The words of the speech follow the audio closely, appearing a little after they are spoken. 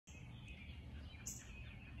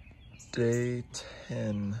Day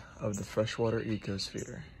 10 of the Freshwater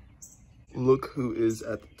Ecosphere. Look who is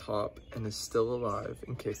at the top and is still alive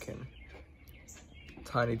and kicking.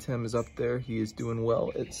 Tiny Tim is up there. He is doing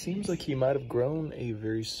well. It seems like he might have grown a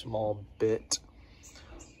very small bit.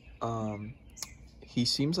 He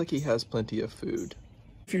seems like he has plenty of food.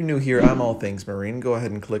 If you're new here, I'm All Things Marine. Go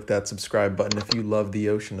ahead and click that subscribe button if you love the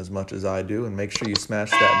ocean as much as I do, and make sure you smash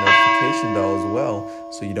that notification bell as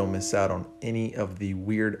well so you don't miss out on any of the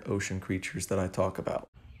weird ocean creatures that I talk about.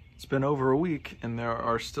 It's been over a week and there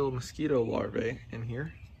are still mosquito larvae in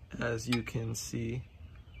here, as you can see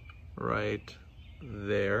right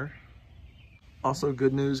there. Also,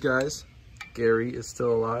 good news, guys. Gary is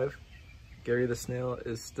still alive. Gary the snail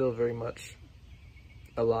is still very much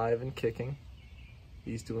alive and kicking.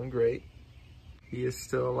 He's doing great. He is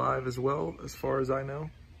still alive as well, as far as I know.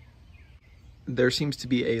 There seems to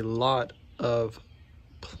be a lot of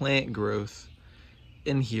plant growth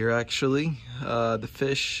in here, actually. The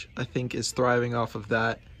fish, I think, is thriving off of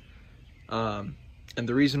that. And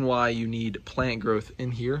the reason why you need plant growth in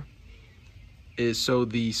here is so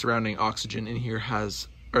the surrounding oxygen in here has,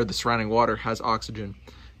 or the surrounding water has oxygen,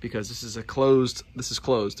 because this is closed.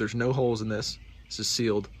 There's no holes in this. This is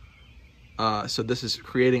sealed. So this is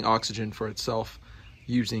creating oxygen for itself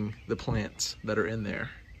using the plants that are in there.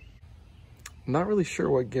 I'm not really sure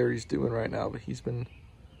what Gary's doing right now, but he's been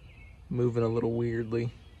moving a little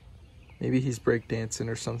weirdly. Maybe he's breakdancing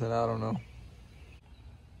or something, I don't know.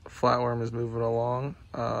 Flatworm is moving along.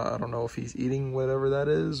 I don't know if he's eating whatever that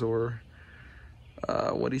is or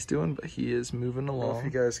what he's doing, but he is moving along. I don't know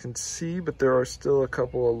if you guys can see, but there are still a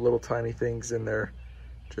couple of little tiny things in there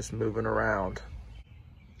just moving around.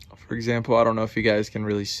 For example, I don't know if you guys can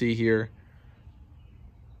really see here.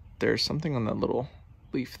 There's something on that little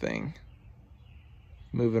leaf thing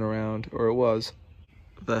moving around, or it was.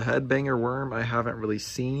 The headbanger worm I haven't really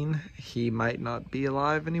seen. He might not be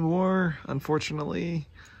alive anymore, unfortunately.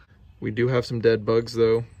 We do have some dead bugs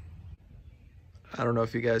though. I don't know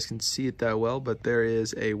if you guys can see it that well, but there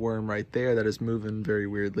is a worm right there that is moving very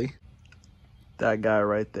weirdly. That guy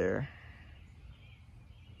right there.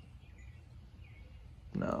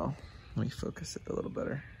 No, let me focus it a little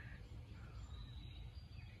better.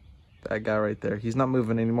 That guy right there. He's not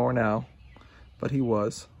moving anymore now, but he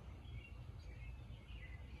was.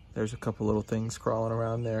 There's a couple little things crawling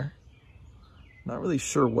around there. Not really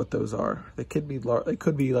sure what those are. They could be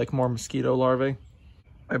like more mosquito larvae.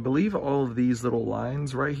 I believe all of these little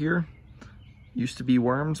lines right here used to be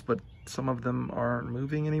worms, but some of them aren't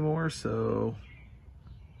moving anymore, so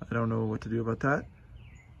I don't know what to do about that.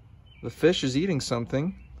 The fish is eating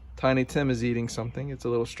something. Tiny Tim is eating something. It's a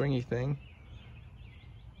little stringy thing.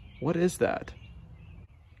 What is that?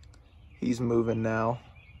 He's moving now.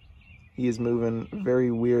 He is moving very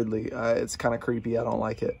weirdly. It's kind of creepy. I don't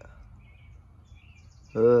like it.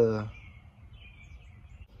 Ugh.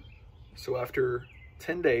 So after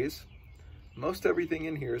 10 days, most everything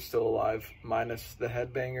in here is still alive, minus the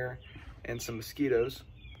headbanger and some mosquitoes.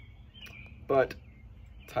 But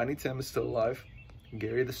Tiny Tim is still alive.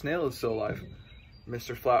 Gary the snail is still alive.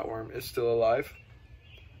 Mr. Flatworm is still alive.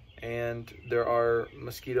 And there are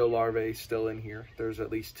mosquito larvae still in here. There's at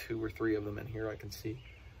least 2 or 3 of them in here I can see.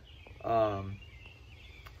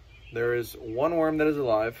 There is one worm that is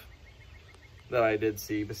alive that I did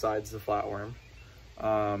see besides the flatworm.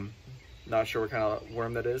 Not sure what kind of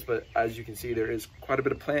worm that is, but as you can see, there is quite a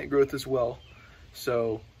bit of plant growth as well.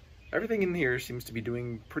 So everything in here seems to be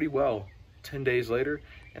doing pretty well 10 days later.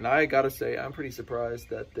 And I gotta say, I'm pretty surprised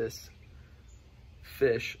that this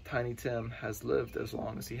fish, Tiny Tim, has lived as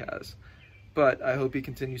long as he has. But I hope he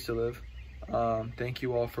continues to live. Thank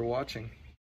you all for watching.